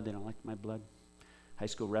to give blood. They don't like my blood. High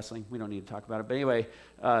school wrestling, we don't need to talk about it. But anyway,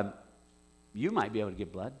 you might be able to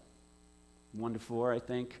give blood. 1 to 4, I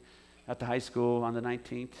think, at the high school on the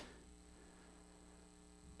 19th.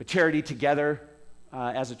 But charity together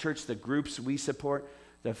as a church, the groups we support,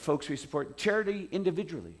 the folks we support, charity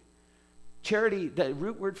individually. Charity, the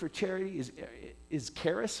root word for charity is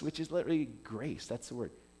charis, which is literally grace. That's the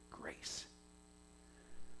word, grace.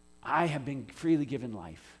 I have been freely given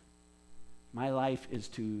life. My life is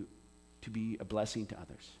to be a blessing to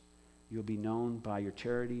others. You'll be known by your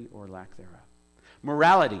charity or lack thereof.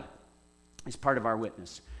 Morality is part of our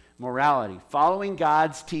witness. Morality, following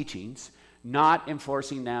God's teachings, not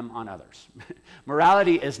enforcing them on others.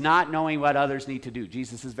 Morality is not knowing what others need to do.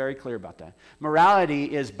 Jesus is very clear about that. Morality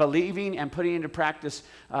is believing and putting into practice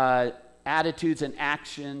attitudes and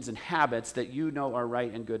actions and habits that you know are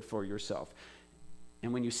right and good for yourself.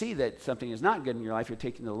 And when you see that something is not good in your life, you're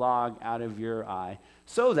taking the log out of your eye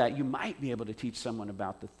so that you might be able to teach someone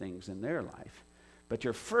about the things in their life. But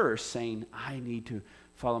you're first saying, I need to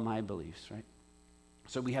follow my beliefs, right?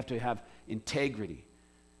 So we have to have integrity.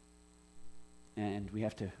 And we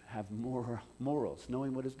have to have morals,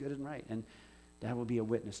 knowing what is good and right. And that will be a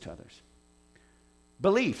witness to others.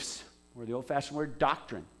 Beliefs, or the old-fashioned word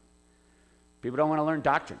doctrine. People don't want to learn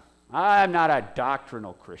doctrine. I'm not a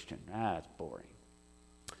doctrinal Christian. That's boring.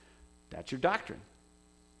 That's your doctrine.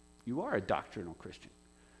 You are a doctrinal Christian.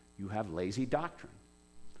 You have lazy doctrine.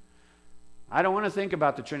 I don't want to think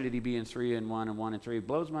about the Trinity being 3 and 1 and 1 and 3. It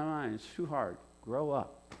blows my mind. It's too hard. Grow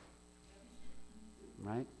up.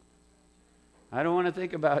 Right? I don't want to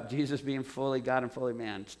think about Jesus being fully God and fully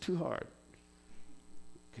man. It's too hard.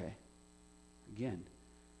 Okay. Again,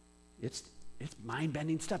 it's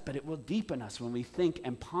mind-bending stuff, but it will deepen us when we think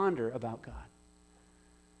and ponder about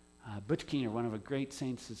God. Butch Keener, one of the great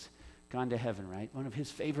saints, has gone to heaven, right? One of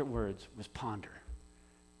his favorite words was ponder.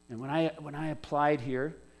 And when I applied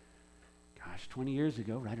here, 20 years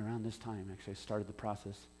ago, right around this time, actually I started the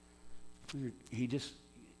process, he just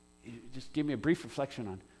gave me a brief reflection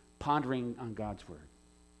on pondering on God's word.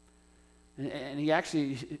 And he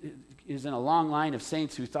actually is in a long line of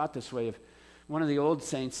saints who thought this way. One of the old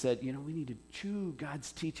saints said, we need to chew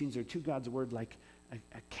God's teachings or chew God's word like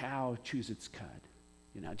a cow chews its cud.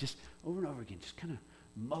 Just over and over again, just kind of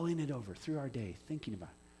mulling it over through our day, thinking about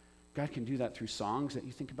it. God can do that through songs that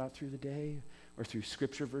you think about through the day, or through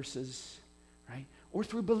scripture verses, right? Or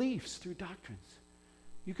through beliefs, through doctrines.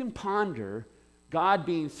 You can ponder God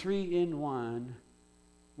being three in one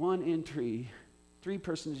in three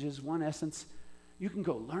personages, one essence. You can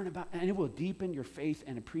go learn about, and it will deepen your faith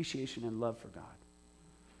and appreciation and love for God.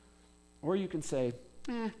 Or you can say,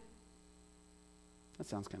 that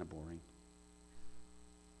sounds kind of boring.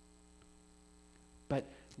 But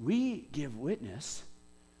we give witness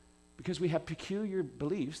because we have peculiar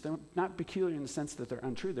beliefs. They're not peculiar in the sense that they're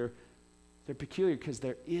untrue. They're peculiar because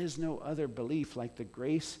there is no other belief like the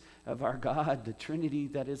grace of our God, the Trinity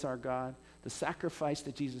that is our God, the sacrifice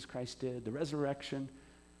that Jesus Christ did, the resurrection,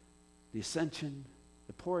 the ascension,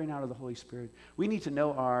 the pouring out of the Holy Spirit. We need to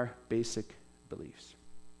know our basic beliefs.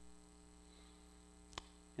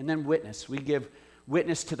 And then witness. We give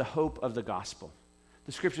witness to the hope of the gospel.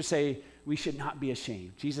 The scriptures say we should not be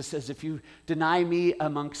ashamed. Jesus says, if you deny me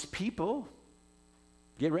amongst people,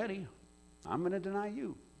 get ready. I'm going to deny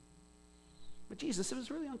you. But Jesus, it was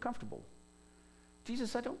really uncomfortable.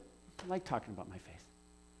 Jesus, I don't like talking about my faith.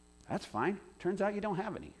 That's fine. Turns out you don't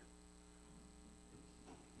have any.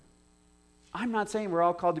 I'm not saying we're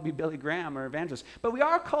all called to be Billy Graham or evangelists, but we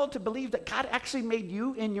are called to believe that God actually made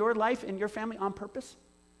you in your life, in your family, on purpose.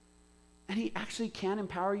 And he actually can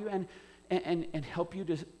empower you and help you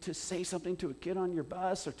to say something to a kid on your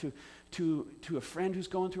bus or to a friend who's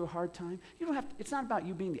going through a hard time. You don't have to, it's not about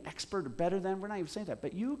you being the expert or better than. We're not even saying that.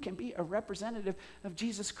 But you can be a representative of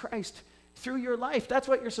Jesus Christ through your life. That's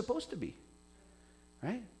what you're supposed to be.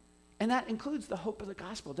 Right? And that includes the hope of the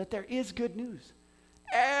gospel, that there is good news.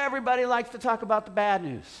 Everybody likes to talk about the bad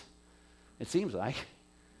news, it seems like.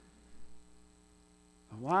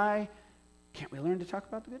 Why can't we learn to talk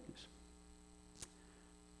about the good news?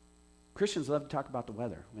 Christians love to talk about the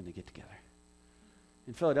weather when they get together.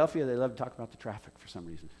 In Philadelphia, they love to talk about the traffic for some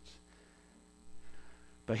reason.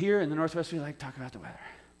 But here in the Northwest, we like to talk about the weather.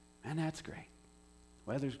 And that's great.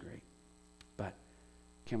 Weather's great. But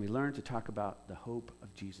can we learn to talk about the hope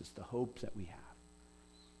of Jesus, the hope that we have?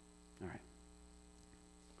 All right.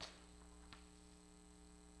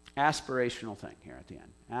 Aspirational thing here at the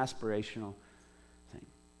end. Aspirational thing.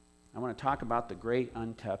 I want to talk about the great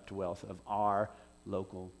untapped wealth of our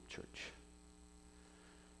local church.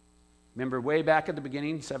 Remember way back at the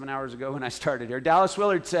beginning, 7 hours ago when I started here, Dallas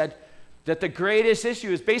Willard said that the greatest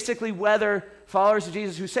issue is basically whether followers of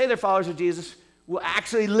Jesus who say they're followers of Jesus will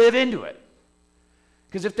actually live into it.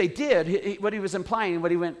 Because if they did, what he was implying,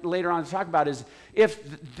 what he went later on to talk about is if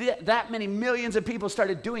that many millions of people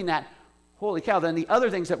started doing that, holy cow, then the other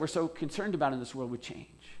things that we're so concerned about in this world would change,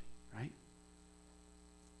 right?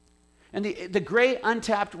 And the great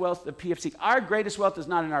untapped wealth of PFC, our greatest wealth is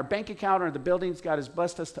not in our bank account or the buildings God has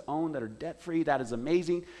blessed us to own that are debt-free. That is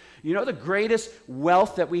amazing. You know the greatest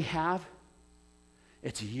wealth that we have?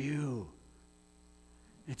 It's you.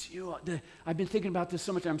 It's you. I've been thinking about this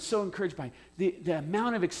so much, and I'm so encouraged by it. The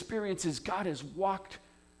amount of experiences God has walked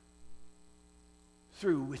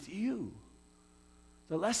through with you.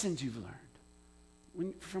 The lessons you've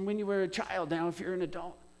learned. From when you were a child, now if you're an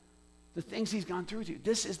adult. The things he's gone through with you.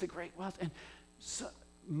 This is the great wealth. And so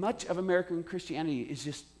much of American Christianity is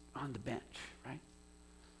just on the bench, right?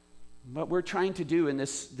 What we're trying to do in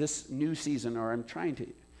this new season, or I'm trying to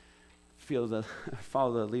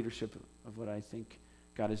follow the leadership of what I think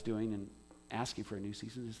God is doing and asking for a new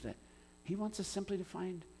season, is that he wants us simply to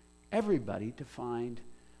find everybody to find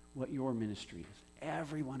what your ministry is.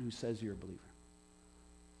 Everyone who says you're a believer.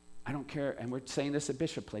 I don't care, and we're saying this at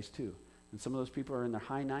Bishop Place too. And some of those people are in their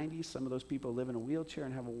high 90s. Some of those people live in a wheelchair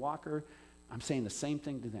and have a walker. I'm saying the same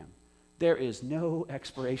thing to them. There is no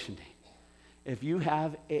expiration date. If you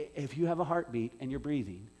have a heartbeat and you're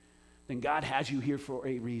breathing, then God has you here for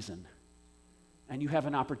a reason. And you have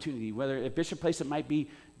an opportunity. Whether at Bishop Place it might be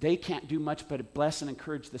they can't do much but bless and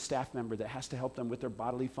encourage the staff member that has to help them with their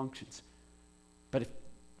bodily functions. But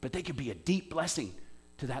they could be a deep blessing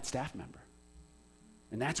to that staff member.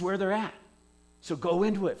 And that's where they're at. So go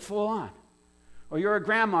into it full on. Or you're a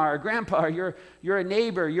grandma or a grandpa, or you're a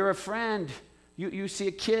neighbor, you're a friend. You see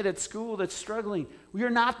a kid at school that's struggling. You're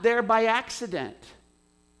not there by accident.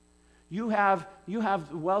 You have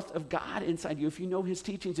the wealth of God inside you. If you know his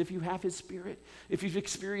teachings, if you have his spirit, if you've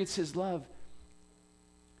experienced his love.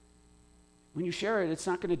 When you share it, it's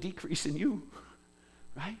not going to decrease in you,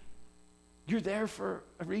 right? You're there for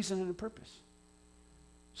a reason and a purpose.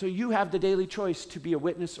 So you have the daily choice to be a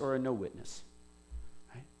witness or a no witness.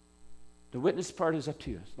 Right? The witness part is up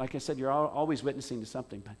to you. Like I said, you're always witnessing to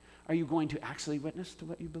something, but are you going to actually witness to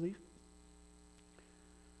what you believe?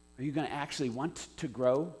 Are you going to actually want to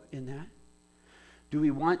grow in that? Do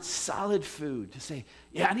we want solid food to say,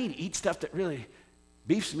 yeah, I need to eat stuff that really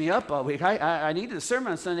beefs me up all week. I needed a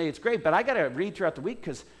sermon on Sunday, it's great, but I got to read throughout the week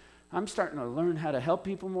because I'm starting to learn how to help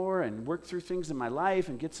people more and work through things in my life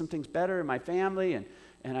and get some things better in my family,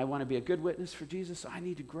 and I want to be a good witness for Jesus, so I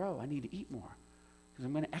need to grow. I need to eat more because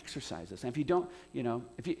I'm going to exercise this. And if you don't,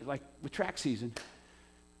 if you, like with track season,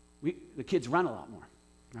 the kids run a lot more,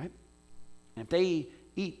 right? And if they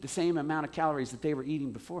eat the same amount of calories that they were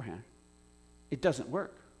eating beforehand, it doesn't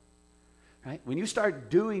work, right? When you start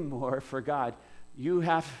doing more for God, you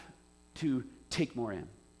have to take more in.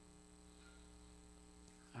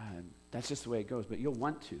 That's just the way it goes, but you'll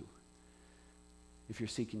want to if you're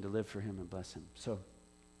seeking to live for him and bless him. So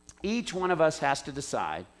each one of us has to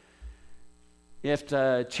decide if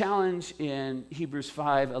the challenge in Hebrews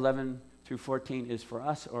 5:11 through 14 is for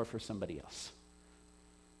us or for somebody else.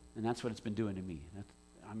 And that's what it's been doing to me.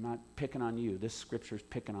 I'm not picking on you. This scripture is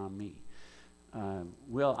picking on me.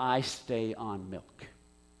 Will I stay on milk,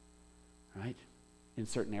 right, in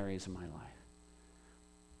certain areas of my life?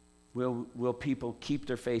 Will people keep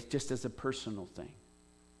their faith just as a personal thing?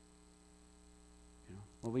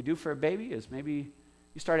 What we do for a baby is maybe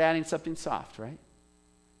you start adding something soft, right?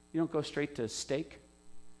 You don't go straight to steak.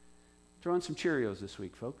 Throw in some Cheerios this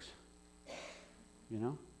week, folks.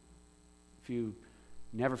 If you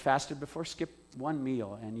never fasted before, skip one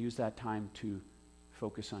meal and use that time to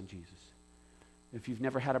focus on Jesus. If you've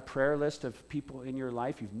never had a prayer list of people in your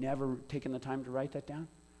life, you've never taken the time to write that down,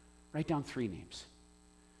 write down 3 names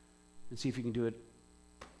and see if you can do it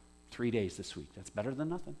 3 days this week. That's better than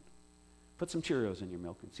nothing. Put some Cheerios in your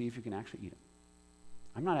milk and see if you can actually eat them.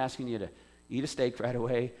 I'm not asking you to eat a steak right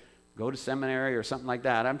away, go to seminary or something like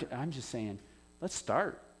that. I'm just saying, let's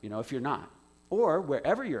start, if you're not. Or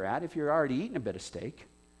wherever you're at, if you're already eating a bit of steak,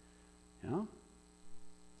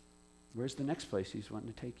 where's the next place he's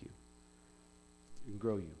wanting to take you and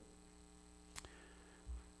grow you?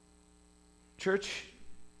 Church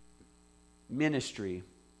ministry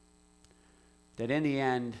that in the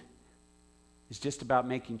end is just about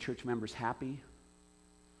making church members happy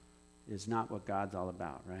is not what God's all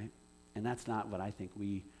about, right? And that's not what I think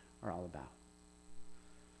we are all about.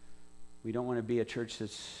 We don't want to be a church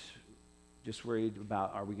that's just worried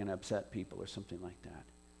about, are we going to upset people or something like that.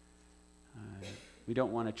 We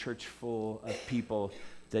don't want a church full of people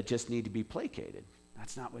that just need to be placated.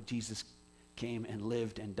 That's not what Jesus came and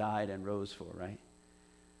lived and died and rose for, right?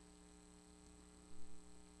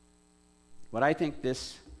 What I think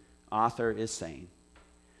this author is saying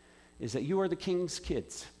is that you are the king's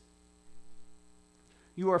kids.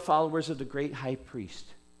 You are followers of the great high priest.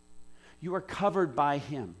 You are covered by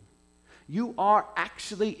him. You are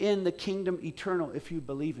actually in the kingdom eternal if you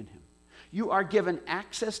believe in him. You are given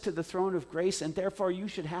access to the throne of grace, and therefore you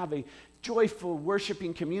should have a joyful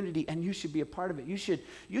worshiping community, and you should be a part of it. You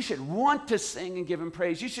should want to sing and give him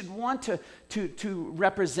praise. You should want to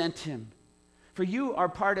represent him. For you are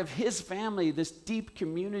part of his family, this deep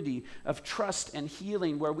community of trust and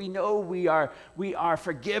healing where we know we are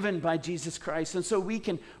forgiven by Jesus Christ. And so we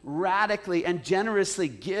can radically and generously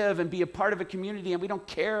give and be a part of a community, and we don't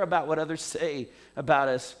care about what others say about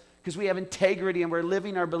us because we have integrity and we're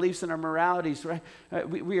living our beliefs and our moralities, right?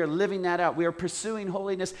 We are living that out. We are pursuing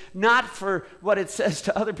holiness, not for what it says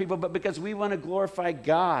to other people, but because we want to glorify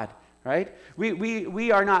God. Right?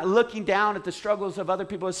 We are not looking down at the struggles of other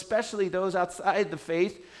people, especially those outside the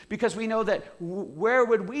faith, because we know that where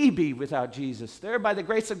would we be without Jesus? There, by the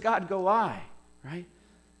grace of God, go I. Right?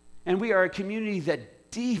 And we are a community that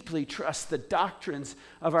deeply trusts the doctrines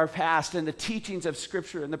of our past and the teachings of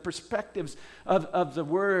Scripture and the perspectives of the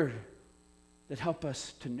Word that help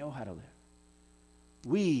us to know how to live.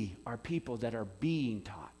 We are people that are being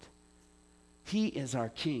taught. He is our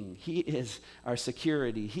king. He is our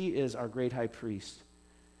security. He is our great high priest.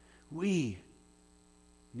 We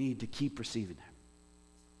need to keep receiving him.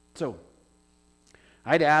 So,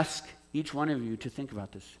 I'd ask each one of you to think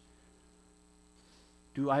about this.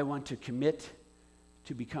 Do I want to commit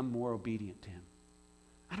to become more obedient to him?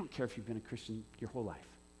 I don't care if you've been a Christian your whole life.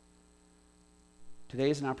 Today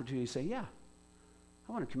is an opportunity to say, yeah,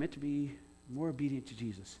 I want to commit to be more obedient to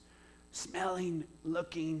Jesus. Smelling,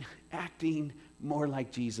 looking, acting more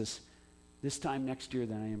like Jesus this time next year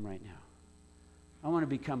than I am right now. I want to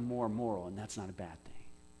become more moral, and that's not a bad thing.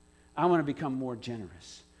 I want to become more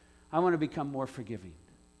generous. I want to become more forgiving.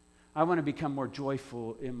 I want to become more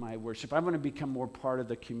joyful in my worship. I want to become more part of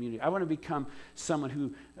the community. I want to become someone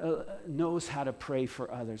who knows how to pray for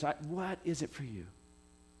others. What is it for you?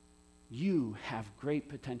 You have great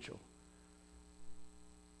potential.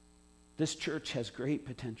 This church has great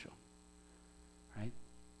potential, right?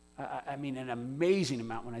 I mean, an amazing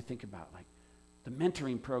amount when I think about like the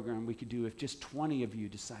mentoring program we could do if just 20 of you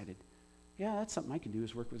decided, yeah, that's something I can do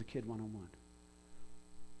is work with a kid one-on-one.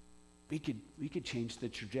 We could change the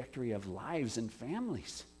trajectory of lives and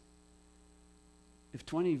families if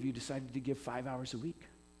 20 of you decided to give 5 hours a week.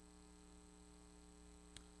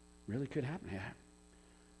 Really could happen. Yeah.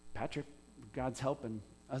 Patrick, with God's help and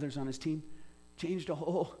others on his team, changed a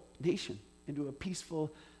whole nation into a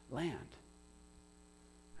peaceful land.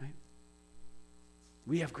 Right?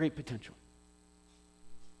 We have great potential.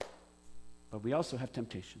 But we also have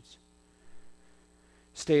temptations.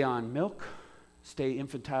 Stay on milk. Stay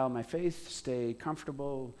infantile in my faith, stay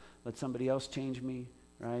comfortable, let somebody else change me,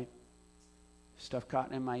 right? Stuff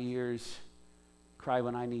cotton in my ears, cry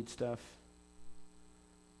when I need stuff.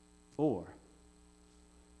 Or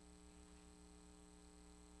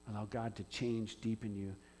allow God to change deep in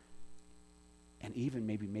you and even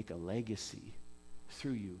maybe make a legacy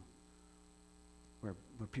through you where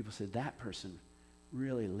people say that person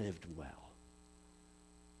really lived well.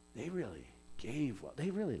 They really gave well. They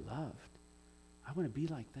really loved. I want to be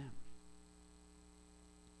like them.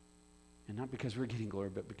 And not because we're getting glory,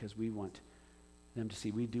 but because we want them to see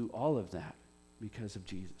we do all of that because of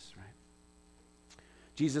Jesus, right?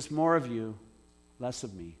 Jesus, more of you, less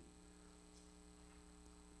of me.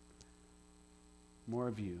 More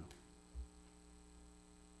of you,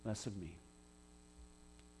 less of me.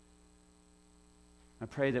 I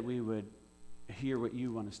pray that we would hear what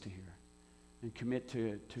you want us to hear and commit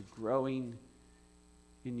to growing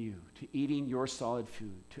in you, to eating your solid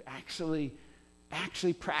food, to actually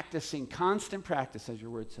practicing, constant practice, as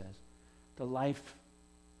your word says, the life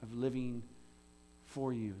of living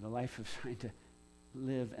for you, the life of trying to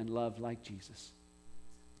live and love like Jesus.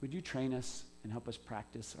 Would you train us and help us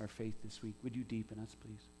practice our faith this week? Would you deepen us,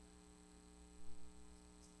 please?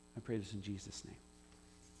 I pray this in Jesus' name.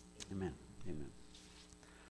 Amen. Amen.